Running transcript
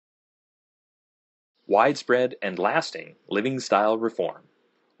Widespread and Lasting Living Style Reform.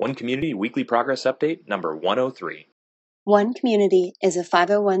 One Community Weekly Progress Update number 103. One Community is a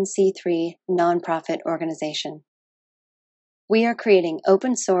 501c3 nonprofit organization. We are creating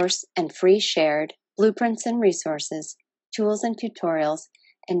open source and free shared blueprints and resources, tools and tutorials,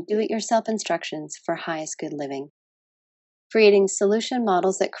 and do-it-yourself instructions for highest good living. Creating solution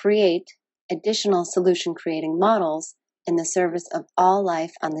models that create additional solution creating models in the service of all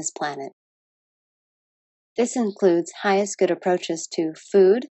life on this planet. This includes highest good approaches to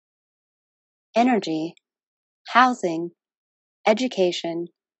food, energy, housing, education,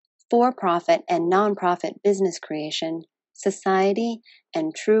 for-profit and nonprofit business creation, society,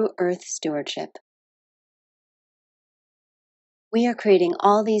 and true earth stewardship. We are creating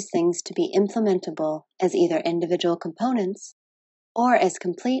all these things to be implementable as either individual components or as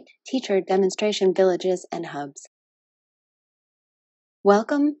complete teacher demonstration villages and hubs.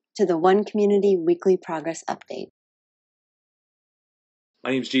 Welcome to the One Community Weekly Progress Update. My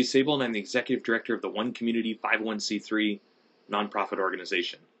name is Jay Sable, and I'm the Executive Director of the One Community 501c3 nonprofit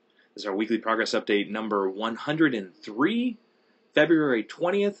organization. This is our Weekly Progress Update number 103, February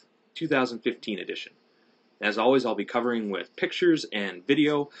 20th, 2015 edition. As always, I'll be covering with pictures and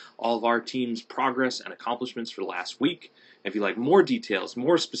video all of our team's progress and accomplishments for the last week. If you'd like more details,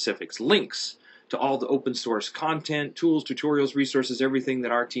 more specifics, links to all the open source content, tools, tutorials, resources, everything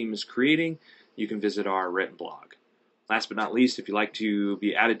that our team is creating, you can visit our written blog. Last but not least, if you'd like to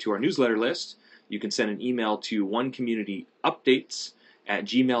be added to our newsletter list, you can send an email to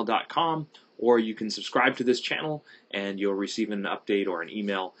onecommunityupdates@gmail.com, or you can subscribe to this channel and you'll receive an update or an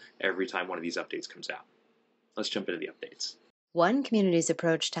email every time one of these updates comes out. Let's jump into the updates. One Community's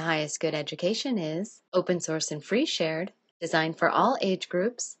approach to highest good education is open source and free shared, designed for all age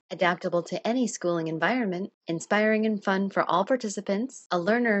groups, adaptable to any schooling environment, inspiring and fun for all participants, a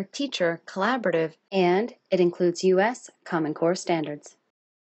learner-teacher collaborative, and it includes U.S. Common Core standards.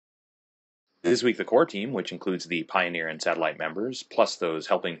 This week, the core team, which includes the Pioneer and Satellite members, plus those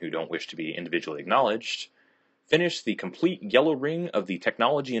helping who don't wish to be individually acknowledged, finished the complete yellow ring of the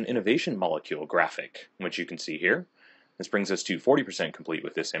Technology and Innovation molecule graphic, which you can see here. This brings us to 40% complete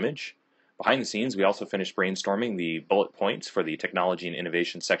with this image. Behind the scenes, we also finished brainstorming the bullet points for the Technology and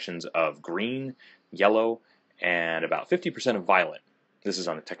Innovation sections of green, yellow, and about 50% of violet. This is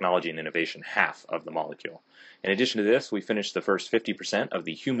on the Technology and Innovation half of the molecule. In addition to this, we finished the first 50% of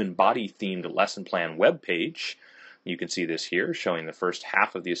the human body-themed lesson plan web page. You can see this here, showing the first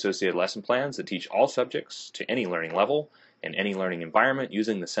half of the associated lesson plans that teach all subjects to any learning level and any learning environment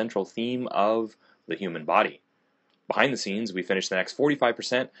using the central theme of the human body. Behind the scenes, we finished the next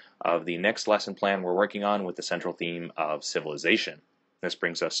 45% of the next lesson plan we're working on with the central theme of civilization. This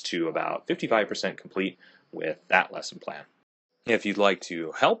brings us to about 55% complete with that lesson plan. If you'd like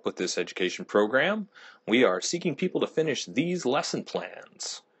to help with this education program, we are seeking people to finish these lesson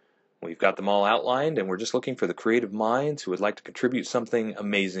plans. We've got them all outlined, and we're just looking for the creative minds who would like to contribute something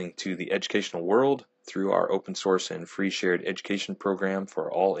amazing to the educational world through our open source and free shared education program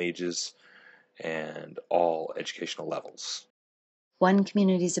for all ages and all educational levels. One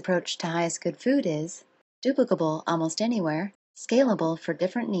Community's approach to highest good food is duplicable almost anywhere, scalable for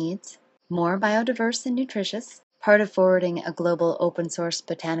different needs, more biodiverse and nutritious, part of forwarding a global open source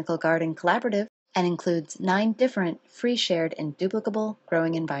botanical garden collaborative, and includes 9 different free shared and duplicable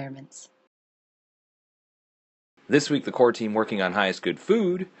growing environments. This week, the core team working on highest good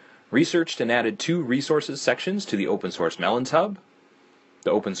food researched and added 2 resources sections to the open source melons hub, the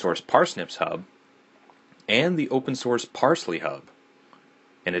open source parsnips hub, and the open source parsley hub.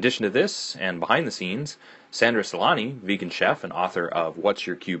 In addition to this, and behind the scenes, Sandra Solani, vegan chef and author of What's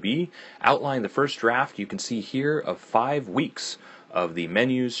Your QB, outlined the first draft you can see here of 5 weeks of the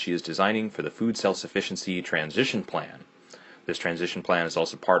menus she is designing for the Food Self-Sufficiency Transition Plan. This transition plan is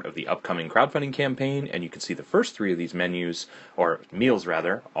also part of the upcoming crowdfunding campaign, and you can see the first 3 of these menus, or meals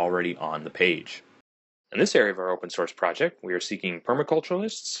rather, already on the page. In this area of our open source project, we are seeking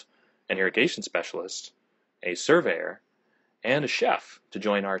permaculturalists, an irrigation specialist, a surveyor, and a chef to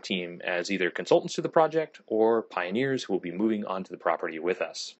join our team as either consultants to the project or pioneers who will be moving onto the property with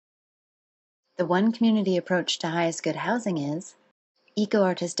us. The One Community approach to highest good housing is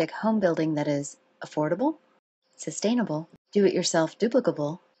eco-artistic home building that is affordable, sustainable, do-it-yourself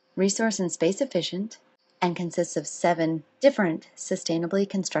duplicable, resource and space efficient, and consists of 7 different sustainably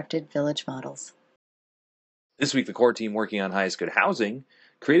constructed village models. This week, the core team working on highest good housing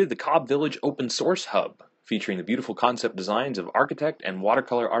created the Cobb Village Open Source Hub, featuring the beautiful concept designs of architect and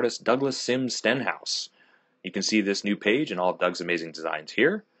watercolor artist Douglas Sims Stenhouse. You can see this new page and all of Doug's amazing designs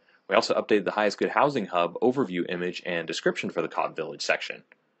here. We also updated the Highest Good Housing Hub overview image and description for the Cobb Village section.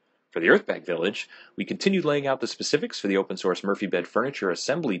 For the Earthbag Village, we continued laying out the specifics for the open source Murphy bed furniture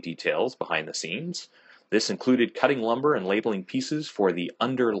assembly details behind the scenes. This included cutting lumber and labeling pieces for the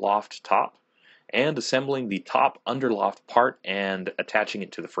underloft top, and assembling the top underloft part and attaching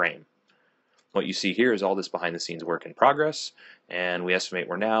it to the frame. What you see here is all this behind the scenes work in progress, and we estimate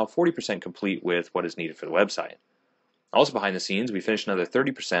we're now 40% complete with what is needed for the website. Also behind the scenes, we finished another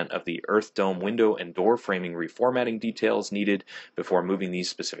 30% of the Earth Dome window and door framing reformatting details needed before moving these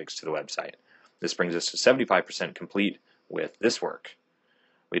specifics to the website. This brings us to 75% complete with this work.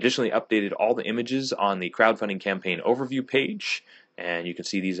 We additionally updated all the images on the crowdfunding campaign overview page, and you can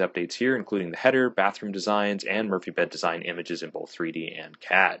see these updates here, including the header, bathroom designs, and Murphy bed design images in both 3D and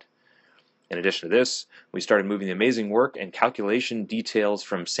CAD. In addition to this, we started moving the amazing work and calculation details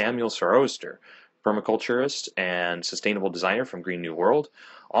from Samuel Soroster, permaculturist and sustainable designer from Green New World,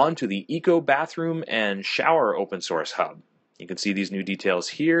 onto the Eco Bathroom and Shower open source hub. You can see these new details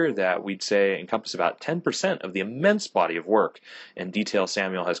here that we'd say encompass about 10% of the immense body of work and detail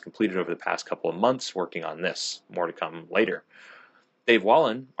Samuel has completed over the past couple of months working on this. More to come later. Dave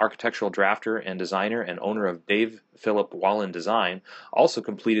Wallen, architectural drafter and designer and owner of Dave Philip Wallen Design, also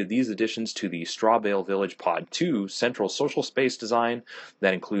completed these additions to the Straw Bale Village Pod 2 central social space design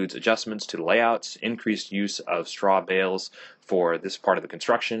that includes adjustments to the layouts, increased use of straw bales for this part of the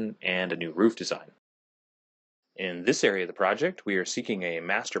construction, and a new roof design. In this area of the project, we are seeking a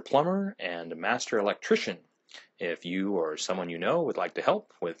master plumber and a master electrician. If you or someone you know would like to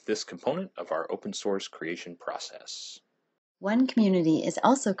help with this component of our open source creation process. One Community is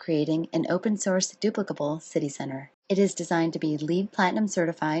also creating an open-source duplicable city center. It is designed to be LEED Platinum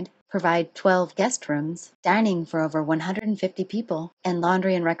certified, provide 12 guest rooms, dining for over 150 people, and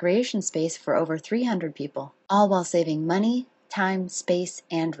laundry and recreation space for over 300 people, all while saving money, time, space,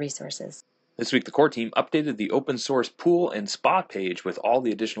 and resources. This week, the core team updated the open source pool and spa page with all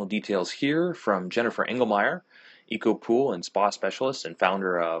the additional details here from Jennifer Engelmeyer, Eco Pool and Spa Specialist and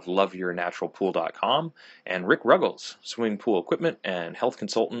founder of LoveYourNaturalPool.com, and Rick Ruggles, swimming pool equipment and health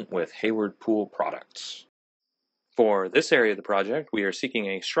consultant with Hayward Pool Products. For this area of the project, we are seeking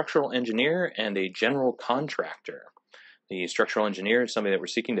a structural engineer and a general contractor. The structural engineer is somebody that we're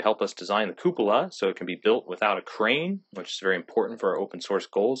seeking to help us design the cupola so it can be built without a crane, which is very important for our open source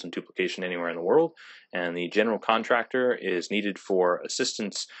goals and duplication anywhere in the world. And the general contractor is needed for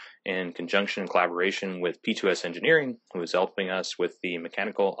assistance in conjunction and collaboration with P2S Engineering, who is helping us with the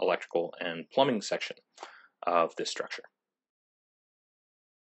mechanical, electrical, and plumbing section of this structure.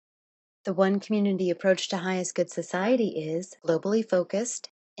 The One Community approach to highest good society is globally focused,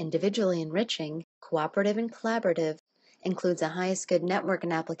 individually enriching, cooperative and collaborative, includes a highest good network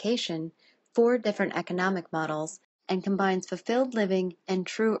and application, 4 different economic models, and combines fulfilled living and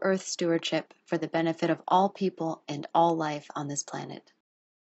true earth stewardship for the benefit of all people and all life on this planet.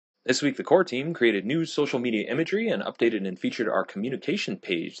 This week, the core team created new social media imagery and updated and featured our communication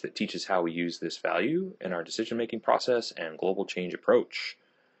page that teaches how we use this value in our decision-making process and global change approach.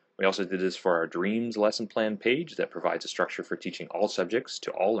 We also did this for our Dreams lesson plan page that provides a structure for teaching all subjects to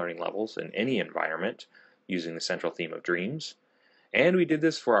all learning levels in any environment using the central theme of dreams. And we did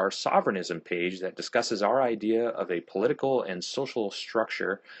this for our Sovereignism page that discusses our idea of a political and social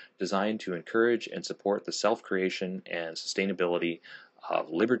structure designed to encourage and support the self-creation and sustainability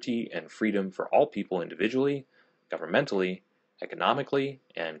of liberty and freedom for all people individually, governmentally, economically,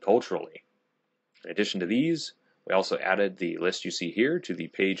 and culturally. In addition to these, we also added the list you see here to the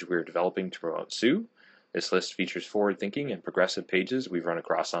page we're developing to promote Sue. This list features forward-thinking and progressive pages we've run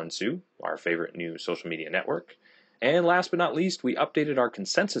across on Sue, our favorite new social media network. And last but not least, we updated our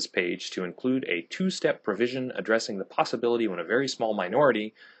consensus page to include a 2-step provision addressing the possibility when a very small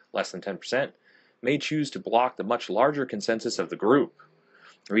minority, less than 10%, may choose to block the much larger consensus of the group.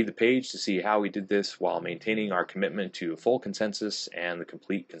 Read the page to see how we did this while maintaining our commitment to full consensus and the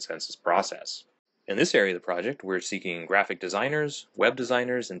complete consensus process. In this area of the project, we're seeking graphic designers, web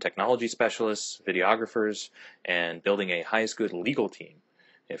designers, and technology specialists, videographers, and building a highest good legal team.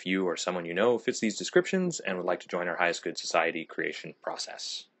 If you or someone you know fits these descriptions and would like to join our highest good society creation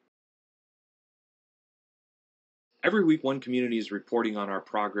process. Every week, One Community is reporting on our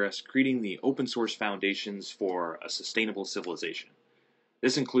progress creating the open source foundations for a sustainable civilization.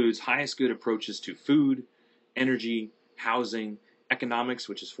 This includes highest good approaches to food, energy, housing, economics,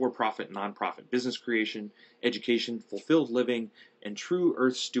 which is for-profit and non-profit business creation, education, fulfilled living, and true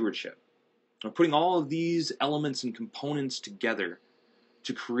earth stewardship. We're putting all of these elements and components together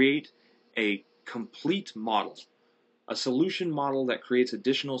to create a complete model, a solution model that creates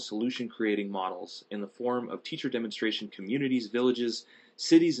additional solution-creating models in the form of teacher demonstration communities, villages,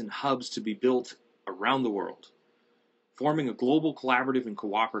 cities, and hubs to be built around the world. forming a global collaborative and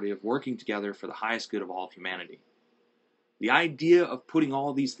cooperative, working together for the highest good of all humanity. The idea of putting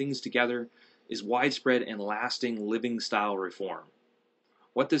all these things together is widespread and lasting living style reform.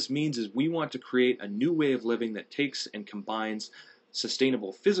 What this means is we want to create a new way of living that takes and combines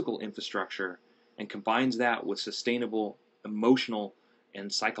sustainable physical infrastructure and combines that with sustainable emotional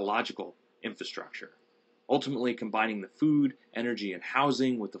and psychological infrastructure. Ultimately combining the food, energy, and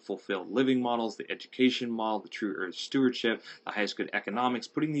housing with the fulfilled living models, the education model, the true earth stewardship, the highest good economics,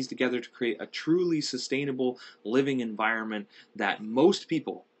 putting these together to create a truly sustainable living environment that most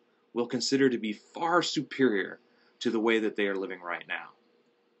people will consider to be far superior to the way that they are living right now.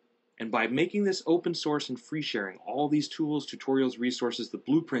 And by making this open source and free sharing, all these tools, tutorials, resources, the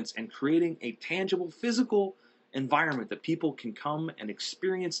blueprints, and creating a tangible physical environment that people can come and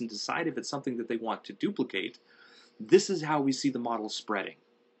experience and decide if it's something that they want to duplicate, this is how we see the model spreading.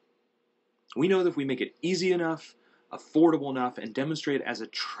 We know that if we make it easy enough, affordable enough, and demonstrate it as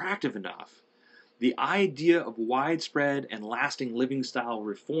attractive enough, the idea of widespread and lasting living style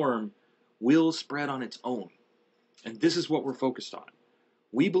reform will spread on its own. And this is what we're focused on.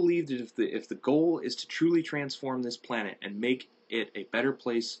 We believe that if the goal is to truly transform this planet and make it a better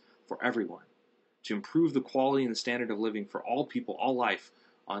place for everyone, to improve the quality and the standard of living for all people, all life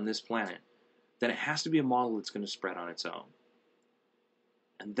on this planet, then it has to be a model that's going to spread on its own.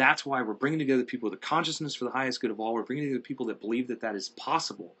 And that's why we're bringing together people with a consciousness for the highest good of all. We're bringing together people that believe that that is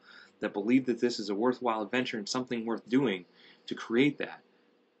possible, that believe that this is a worthwhile adventure and something worth doing to create that,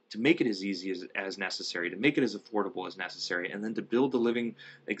 to make it as easy as necessary, to make it as affordable as necessary, and then to build the living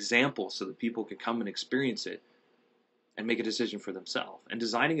example so that people can come and experience it and make a decision for themselves. And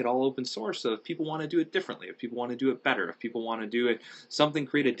designing it all open source, so if people want to do it differently, if people want to do it better, if people want to do it something,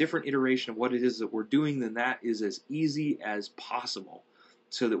 create a different iteration of what it is that we're doing, then that is as easy as possible,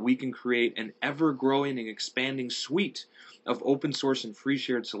 so that we can create an ever-growing and expanding suite of open source and free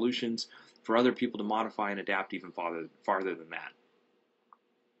shared solutions for other people to modify and adapt even farther than that.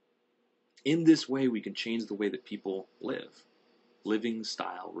 In this way, we can change the way that people live, living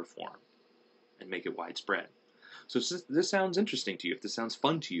style reform, and make it widespread. So if this sounds interesting to you, if this sounds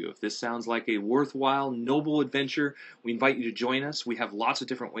fun to you, if this sounds like a worthwhile, noble adventure, we invite you to join us. We have lots of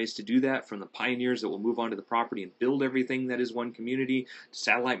different ways to do that, from the pioneers that will move onto the property and build everything that is one community, to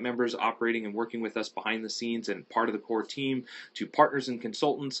satellite members operating and working with us behind the scenes and part of the core team, to partners and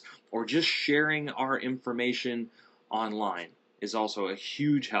consultants, or just sharing our information online is also a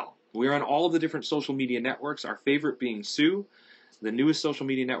huge help. We're on all of the different social media networks, our favorite being Sue, the newest social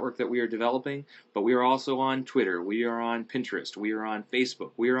media network that we are developing, but we are also on Twitter, we are on Pinterest, we are on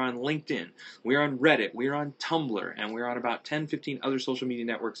Facebook, we are on LinkedIn, we are on Reddit, we are on Tumblr, and we're on about 10, 15 other social media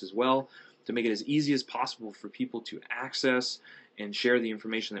networks as well, to make it as easy as possible for people to access and share the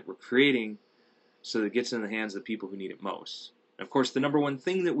information that we're creating so that it gets in the hands of the people who need it most. And of course, the number one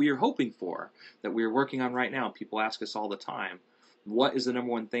thing that we are hoping for, that we are working on right now, people ask us all the time, what is the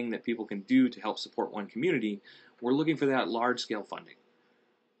number one thing that people can do to help support one community? We're looking for that large-scale funding.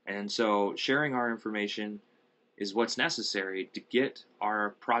 And so sharing our information is what's necessary to get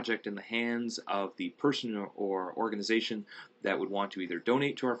our project in the hands of the person or organization that would want to either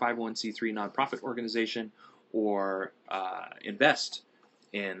donate to our 501c3 nonprofit organization or invest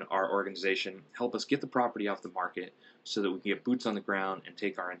in our organization, help us get the property off the market so that we can get boots on the ground and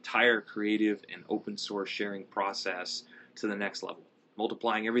take our entire creative and open source sharing process to the next level,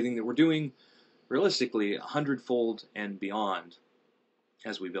 multiplying everything that we're doing realistically 100-fold and beyond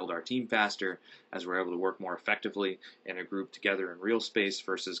as we build our team faster, as we're able to work more effectively in a group together in real space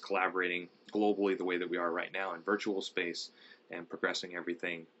versus collaborating globally the way that we are right now in virtual space, and progressing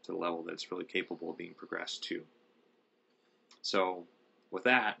everything to the level that's really capable of being progressed to. So with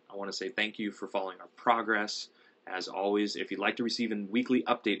that, I want to say thank you for following our progress. As always, if you'd like to receive a weekly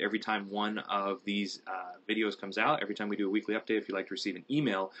update every time one of these videos comes out, every time we do a weekly update, if you'd like to receive an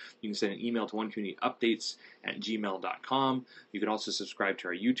email, you can send an email to onecommunityupdates@gmail.com. You can also subscribe to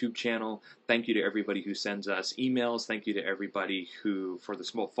our YouTube channel. Thank you to everybody who sends us emails. Thank you to everybody who, for the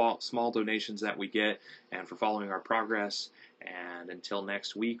small donations that we get, and for following our progress. And until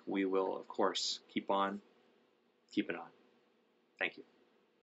next week, we will, of course, keep on keeping on. Thank you.